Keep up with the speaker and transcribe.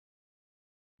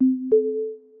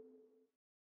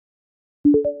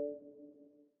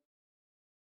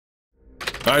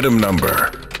Item Number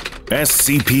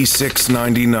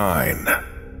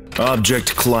SCP-699.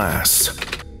 Object Class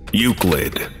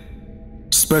Euclid.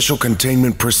 Special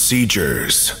Containment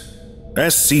Procedures.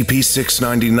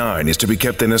 SCP-699 is to be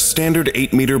kept in a standard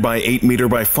 8 meter by 8 meter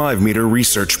by 5 meter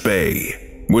research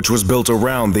bay, which was built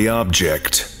around the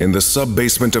object in the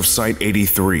sub-basement of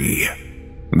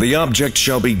Site-83. The object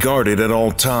shall be guarded at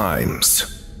all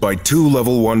times by 2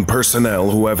 Level 1 personnel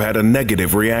who have had a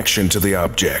negative reaction to the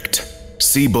object,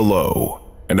 see below,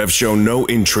 and have shown no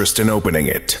interest in opening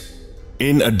it.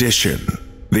 In addition,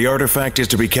 the artifact is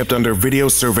to be kept under video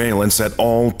surveillance at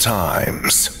all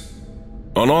times.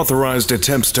 Unauthorized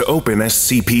attempts to open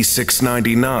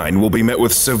SCP-699 will be met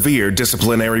with severe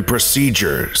disciplinary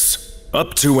procedures,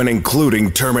 up to and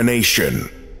including termination.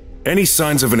 Any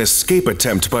signs of an escape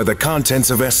attempt by the contents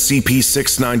of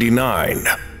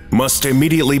SCP-699 must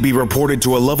immediately be reported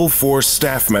to a Level 4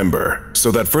 staff member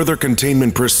so that further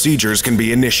containment procedures can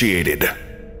be initiated.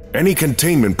 Any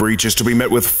containment breach is to be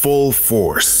met with full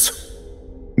force.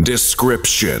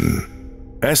 Description: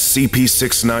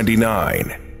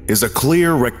 SCP-699 is a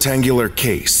clear rectangular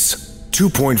case,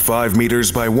 2.5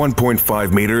 meters by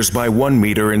 1.5 meters by 1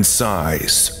 meter in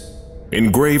size.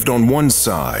 Engraved on one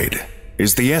side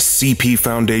is the SCP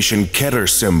Foundation Keter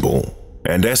symbol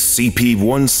and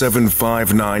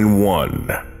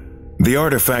SCP-17591. The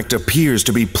artifact appears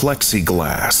to be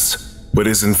plexiglass, but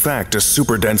is in fact a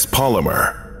superdense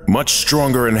polymer, much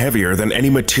stronger and heavier than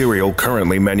any material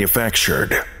currently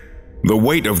manufactured. The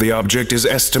weight of the object is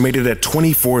estimated at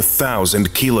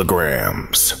 24,000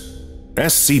 kilograms.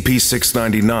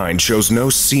 SCP-699 shows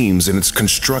no seams in its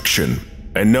construction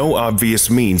and no obvious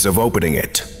means of opening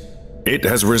it. It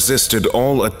has resisted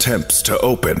all attempts to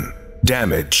open,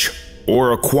 damage,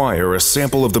 or acquire a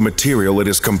sample of the material it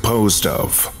is composed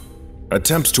of.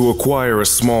 Attempts to acquire a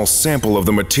small sample of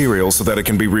the material so that it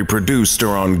can be reproduced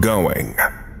are ongoing.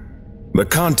 The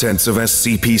contents of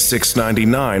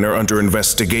SCP-699 are under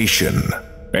investigation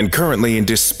and currently in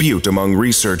dispute among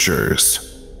researchers.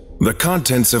 The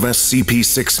contents of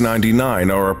SCP-699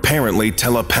 are apparently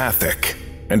telepathic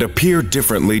and appear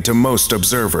differently to most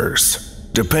observers,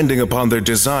 depending upon their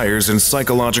desires and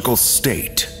psychological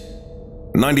state.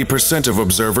 90% of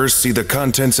observers see the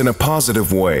contents in a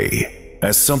positive way,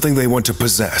 as something they want to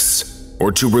possess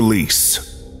or to release.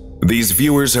 These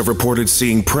viewers have reported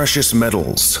seeing precious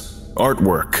metals,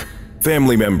 artwork,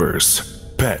 family members,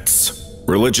 pets,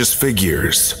 religious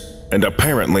figures, and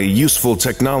apparently useful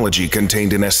technology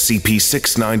contained in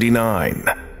SCP-699,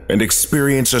 and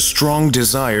experience a strong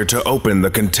desire to open the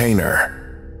container.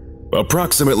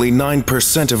 Approximately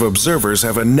 9% of observers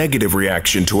have a negative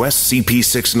reaction to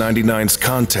SCP-699's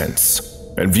contents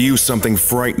and view something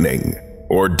frightening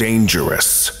or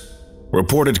dangerous.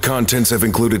 Reported contents have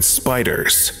included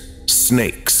spiders,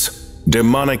 snakes,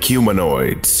 demonic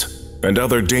humanoids, and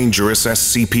other dangerous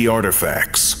SCP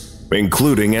artifacts,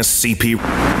 including SCP.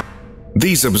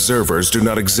 These observers do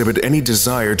not exhibit any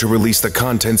desire to release the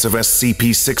contents of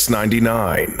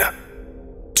SCP-699.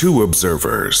 2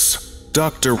 observers,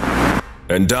 Dr.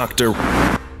 and Dr.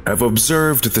 have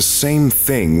observed the same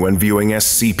thing when viewing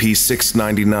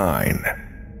SCP-699.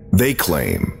 They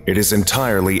claim it is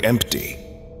entirely empty.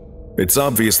 It's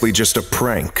obviously just a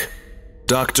prank.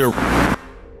 Dr.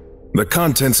 The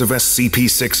contents of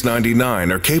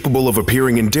SCP-699 are capable of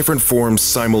appearing in different forms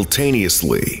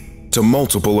simultaneously to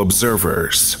multiple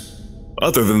observers.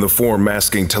 Other than the form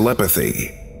masking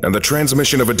telepathy and the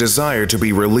transmission of a desire to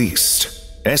be released,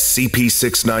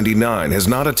 SCP-699 has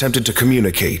not attempted to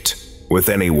communicate with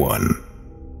anyone.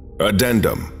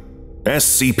 Addendum: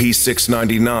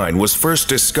 SCP-699 was first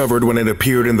discovered when it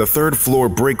appeared in the 3rd floor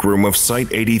break room of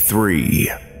Site-83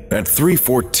 at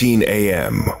 3:14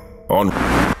 a.m. on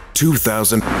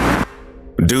 2000.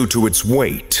 Due to its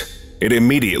weight, it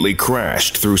immediately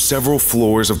crashed through several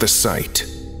floors of the site,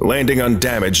 landing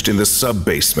undamaged in the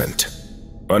sub-basement.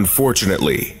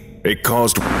 Unfortunately, it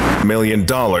caused $1 million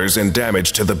in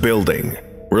damage to the building,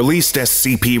 released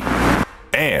SCP,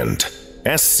 and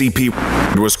SCP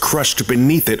was crushed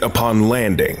beneath it upon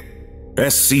landing.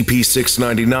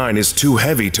 SCP-699 is too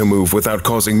heavy to move without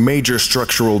causing major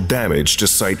structural damage to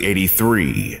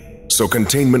Site-83, so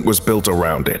containment was built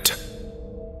around it.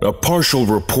 A partial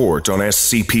report on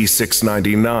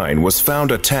SCP-699 was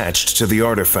found attached to the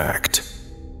artifact.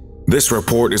 This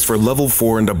report is for Level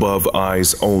 4 and above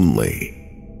eyes only.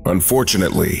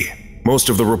 Unfortunately, most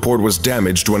of the report was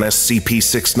damaged when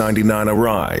SCP-699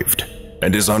 arrived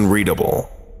and is unreadable.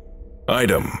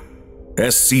 Item: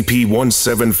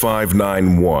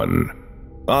 SCP-17591.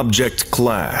 Object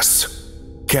Class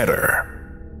Keter.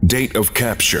 Date of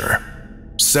Capture: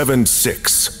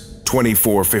 7/6/20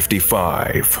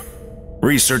 26-2455.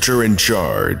 Researcher in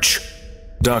charge,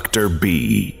 Dr.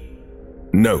 B.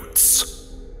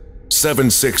 Notes: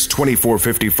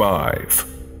 7-6-2455.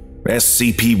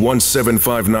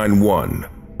 SCP-17591,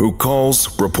 who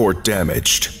calls report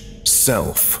damaged.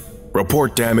 Self,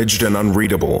 report damaged and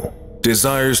unreadable.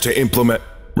 Desires to implement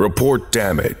report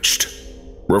damaged.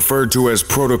 Referred to as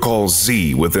Protocol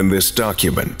Z within this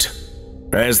document,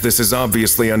 as this is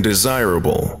obviously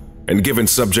undesirable and given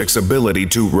subject's ability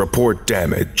to report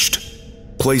damaged.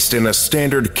 Placed in a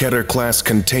standard Keter class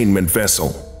containment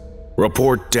vessel.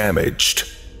 Report damaged.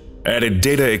 Added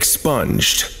data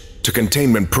expunged to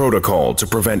containment protocol to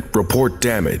prevent report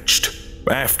damaged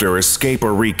after escape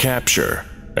or recapture,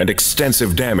 and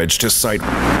extensive damage to site.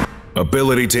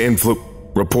 Ability to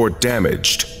report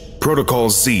damaged. Protocol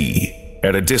Z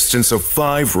at a distance of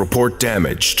 5 report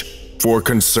damaged for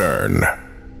concern.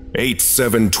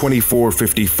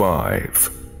 8-7-2455.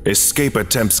 Escape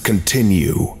attempts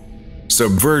continue.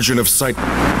 Subversion of site.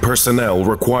 Personnel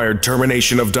required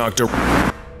termination of Dr.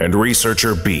 and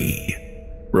Researcher B.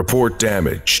 Report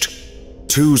damaged.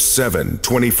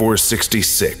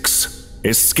 2-7-2466.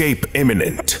 Escape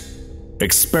imminent.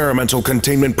 Experimental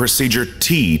containment procedure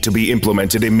T to be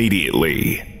implemented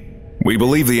immediately. We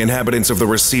believe the inhabitants of the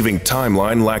receiving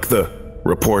timeline lack the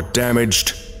report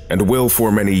damaged and will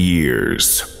for many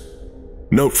years.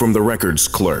 Note from the records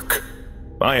clerk: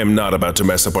 I am not about to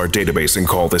mess up our database and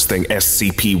call this thing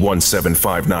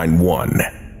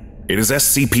SCP-17591. It is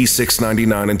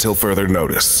SCP-699 until further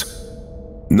notice.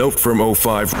 Note from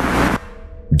 05: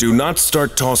 do not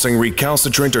start tossing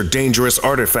recalcitrant or dangerous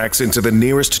artifacts into the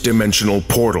nearest dimensional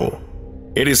portal.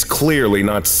 It is clearly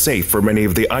not safe for many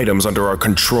of the items under our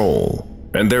control,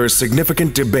 and there is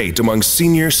significant debate among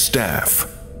senior staff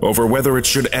over whether it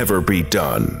should ever be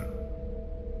done.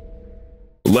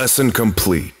 Lesson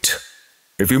complete.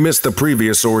 If you missed the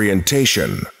previous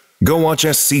orientation, go watch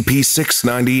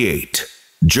SCP-698,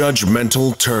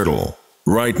 Judgmental Turtle,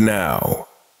 right now.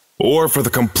 Or for the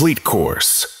complete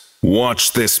course,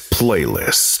 watch this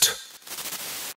playlist.